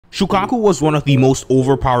Shukaku was one of the most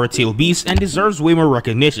overpowered tailed beasts and deserves way more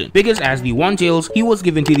recognition, because as the One Tails, he was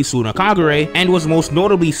given to the Tsunakagure and was most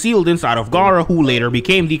notably sealed inside of Gaara, who later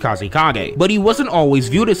became the Kazekage. But he wasn't always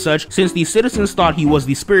viewed as such, since the citizens thought he was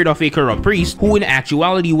the spirit of a corrupt priest, who in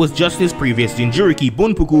actuality was just his previous Jinchuriki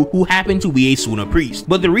Bunpuku, who happened to be a Suna priest.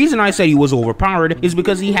 But the reason I said he was overpowered is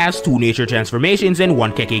because he has 2 nature transformations and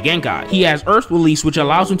 1 Kekkei Genkai. He has Earth Release, which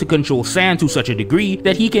allows him to control sand to such a degree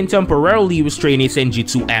that he can temporarily restrain a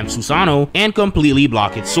Senjutsu Susano and completely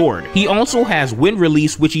block its sword. He also has Wind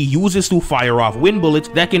Release, which he uses to fire off wind bullets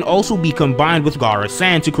that can also be combined with Gaara's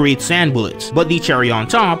sand to create sand bullets. But the cherry on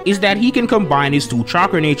top is that he can combine his 2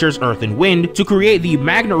 chakra natures, Earth and Wind, to create the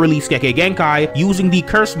Magna Release Kekkei Genkai using the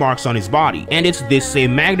curse marks on his body. And it's this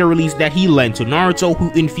same Magna Release that he lent to Naruto, who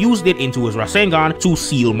infused it into his Rasengan to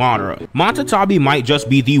seal Madara. Matatabi might just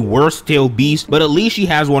be the worst tailed beast, but at least she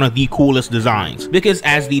has one of the coolest designs, because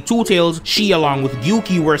as the 2 tails, she along with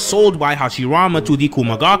Gyuki were sold by Hashirama to the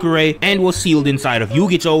Kumagakure and was sealed inside of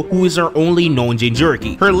Yugito, who is her only known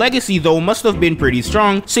Jinchuriki. Her legacy though must have been pretty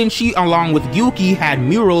strong, since she along with Gyuki had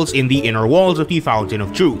murals in the inner walls of the Fountain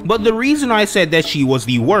of Truth. But the reason I said that she was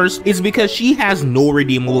the worst is because she has no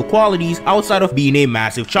redeemable qualities outside of being a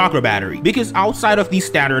massive chakra battery, because outside of the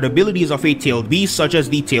standard abilities of a tailed beast such as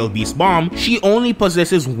the tailed beast bomb, she only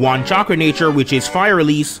possesses 1 chakra nature, which is fire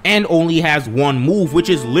release, and only has 1 move, which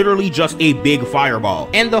is literally just a big fireball.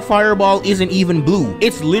 And the fireball isn't even blue,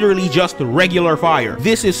 it's literally just regular fire.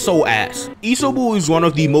 This is so ass. Isobu is one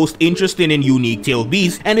of the most interesting and unique tailed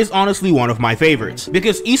beasts and is honestly one of my favorites,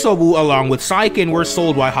 because Isobu along with Saiken were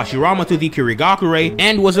sold by Hashirama to the Kirigakure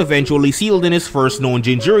and was eventually sealed in his first known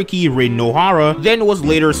Jinchuriki, Rin no Hara, then was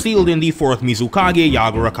later sealed in the 4th Mizukage,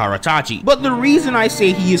 Yagura Karatachi. But the reason I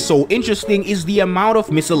say he is so interesting is the amount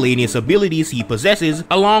of miscellaneous abilities he possesses,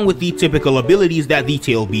 along with the typical abilities that the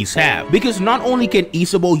tailed beasts have, because not only can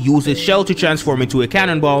Isobu use his shell to transform into a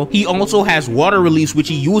cannonball, he also has water release, which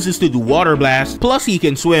he uses to do water blast, plus he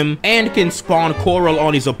can swim and can spawn coral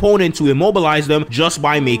on his opponent to immobilize them just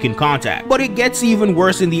by making contact. But it gets even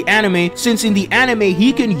worse in the anime, since in the anime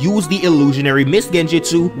he can use the illusionary mist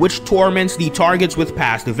genjutsu, which torments the targets with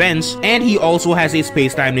past events, and he also has a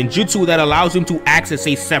space-time ninjutsu that allows him to access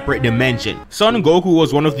a separate dimension. Son Goku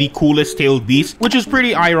was one of the coolest tailed beasts, which is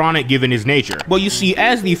pretty ironic given his nature. But you see,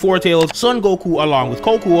 as the 4 tails, Son Goku along with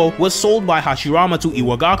Kokuo was sold by Hashirama to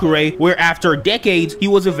Iwagakure, where after decades he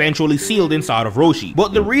was eventually sealed inside of Roshi.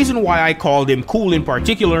 But the reason why I called him cool in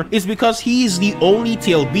particular is because he is the only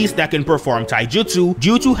tailed beast that can perform taijutsu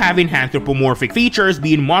due to having anthropomorphic features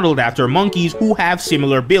being modeled after monkeys who have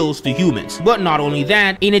similar builds to humans. But not only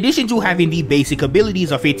that, in addition to having the basic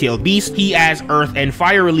abilities of a tailed beast, he has earth and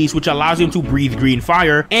fire release, which allows him to breathe green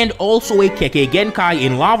fire, and also a Kekkei Genkai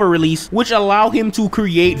in lava release, which allow him to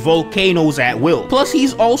create volcanoes at will. Plus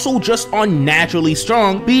he's also just unnaturally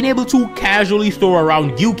strong, being able to casually throw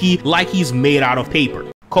around Yuki like he's made out of paper.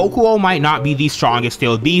 Kokuo might not be the strongest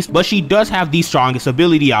tailed beast, but she does have the strongest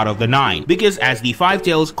ability out of the 9, because as the 5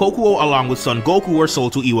 tails, Kokuo along with Son Goku were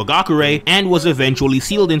sold to Iwagakure and was eventually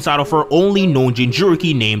sealed inside of her only known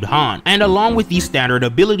Jinchuriki named Han. And along with the standard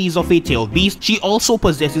abilities of a tailed beast, she also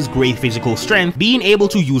possesses great physical strength, being able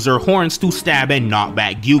to use her horns to stab and knock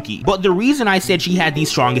back Gyuki. But the reason I said she had the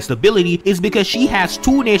strongest ability is because she has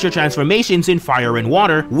 2 nature transformations in fire and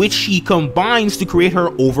water, which she combines to create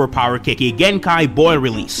her overpowered Kekkei Genkai Boil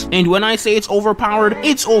Release. And when I say it's overpowered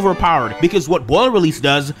because what Boil Release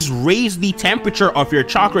does is raise the temperature of your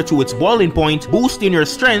chakra to its boiling point, boosting your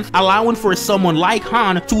strength, allowing for someone like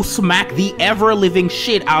Han to smack the ever-living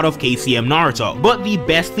shit out of KCM Naruto. But the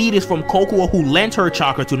best feat is from Kokuo, who lent her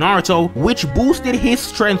chakra to Naruto, which boosted his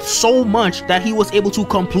strength so much that he was able to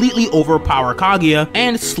completely overpower Kaguya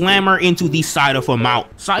and slam her into the side of a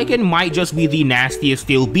mountain. Saiken might just be the nastiest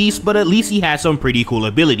tailed beast, but at least he has some pretty cool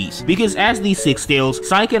abilities, because as the 6 tails,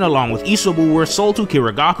 Saiken along with Isobu were sold to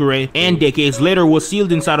Kirigakure and decades later was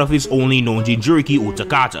sealed inside of his only known Jinchuriki,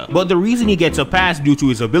 Utakata. But the reason he gets a pass due to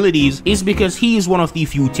his abilities is because he is one of the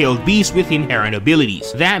few tailed beasts with inherent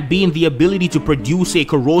abilities, that being the ability to produce a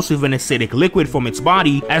corrosive and acidic liquid from its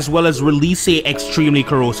body, as well as release a extremely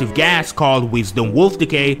corrosive gas called Wisdom Wolf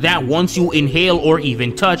Decay that once you inhale or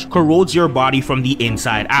even touch corrodes your body from the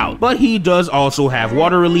inside out. But he does also have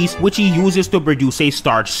water release, which he uses to produce a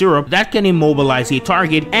starch syrup that can immobilize a target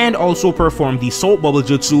target, and also perform the soap bubble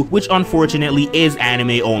jutsu, which unfortunately is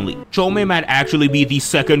anime only. Chome might actually be the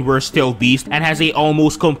second worst tailed beast and has a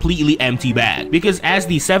almost completely empty bag, because as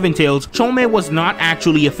the Seven Tails, Chome was not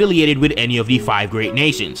actually affiliated with any of the 5 great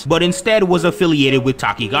nations, but instead was affiliated with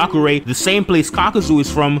Takigakure, the same place Kakuzu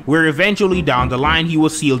is from, where eventually down the line he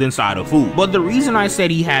was sealed inside of food. But the reason I said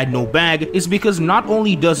he had no bag is because not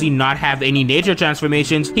only does he not have any nature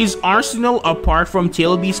transformations, his arsenal apart from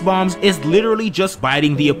tail beast bombs is literally just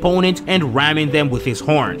biting the opponent and ramming them with his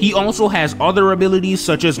horn. He also has other abilities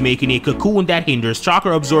such as making a cocoon that hinders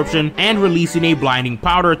chakra absorption and releasing a blinding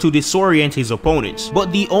powder to disorient his opponents.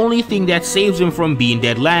 But the only thing that saves him from being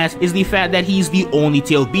dead last is the fact that he's the only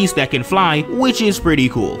tailed beast that can fly, which is pretty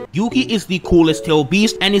cool. Yuki is the coolest tailed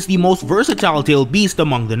beast and is the most versatile tailed beast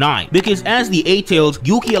among the 9, because as the 8 tails,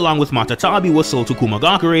 Yuki along with Matatabi was sold to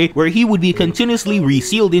Kumagakure, where he would be continuously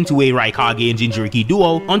resealed into a Raikage and Jinchuriki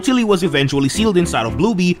duo until he was eventually sealed inside of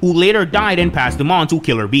Blue Bee, who later died and passed him on to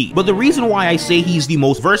Killer Bee. But the reason why I say he's the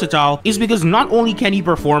most versatile is because not only can he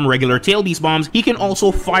perform regular tail beast bombs, he can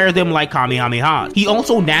also fire them like Kamehamehas. He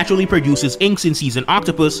also naturally produces inks in Season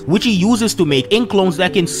Octopus, which he uses to make ink clones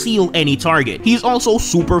that can seal any target. He's also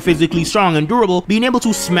super physically strong and durable, being able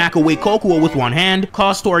to smack away Kokuo with one hand,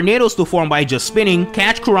 cause tornadoes to form by just spinning,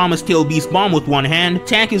 catch Kurama's tail beast bomb with one hand,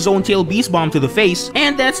 tank his own tail beast bomb to the face,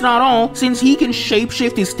 and that's not all, since he can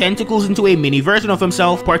shapeshift his tentacles into a mini version of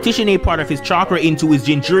himself, partition a part of his chakra into his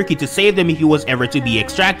Jinchuriki to save them if he was ever to be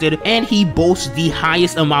extracted, and he boasts the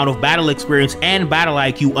highest amount of battle experience and battle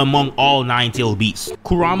IQ among all 9 tailed beasts.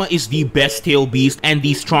 Kurama is the best tailed beast and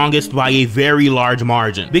the strongest by a very large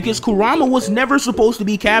margin, because Kurama was never supposed to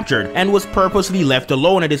be captured and was purposely left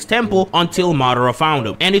alone at his temple until Madara found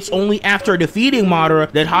him, and it's only after defeating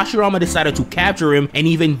Madara that Hashirama decided to capture him, and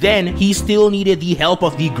even then he still needed the help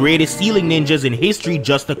of the greatest sealing ninjas in history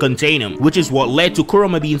just to contain him, which is what led to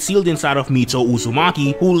Kurama being sealed inside of Mito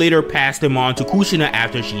Uzumaki, who later passed him on to Kushina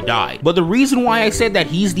after she died. But the reason why I said that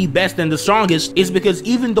he's the best and the strongest is because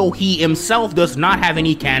even though he himself does not have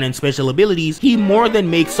any canon special abilities, he more than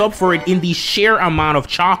makes up for it in the sheer amount of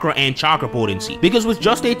chakra and chakra potency, because with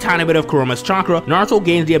just a tiny bit of Kurama's chakra, Naruto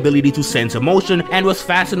gained the ability to sense emotion and was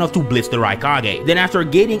fast enough to blitz the Raikage. Then after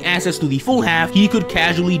gaining access to the full half, he could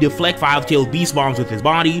casually deflect 5-tailed beast bombs with his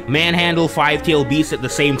body, manhandle 5-tailed beasts at the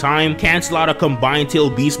same time, cancel out a combined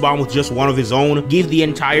tailed beast bomb with just one of his own, give the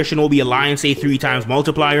entire Shinobi Alliance a 3x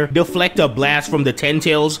multiplier, deflect a blast from the 10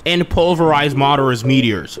 tails, and pulverize Madara's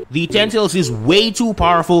meteors. The 10 tails is way too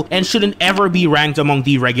powerful and shouldn't ever be ranked among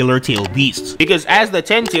the regular tailed beasts, because as the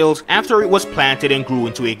 10 tails, after it was planted and grew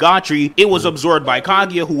into a god tree, it was absorbed by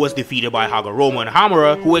Kaguya, who was defeated by Hagoromo and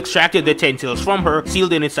Hamura, who extracted the 10 tails from her,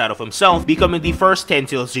 sealed it inside of himself, becoming the first 10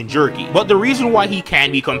 tails Jinchuriki. But the reason why he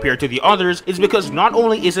can be compared to the others is because not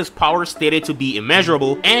only is his power stated to be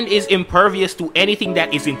immeasurable and is impervious to anything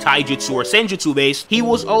that isn't taijutsu or senjutsu based, he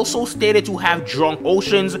was also stated to have drunk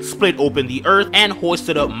oceans, split open the earth, and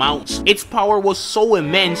hoisted up mounts. Its power was so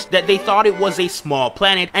immense that they thought it was a small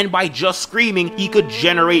planet, and by just screaming, he could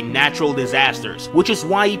generate natural disasters, which is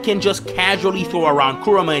why it can just casually throw around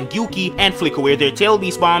Kurama and Yuki and flick away their tail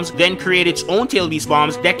beast bombs, then create its own tail beast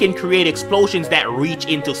bombs that can create explosions that reach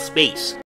into space.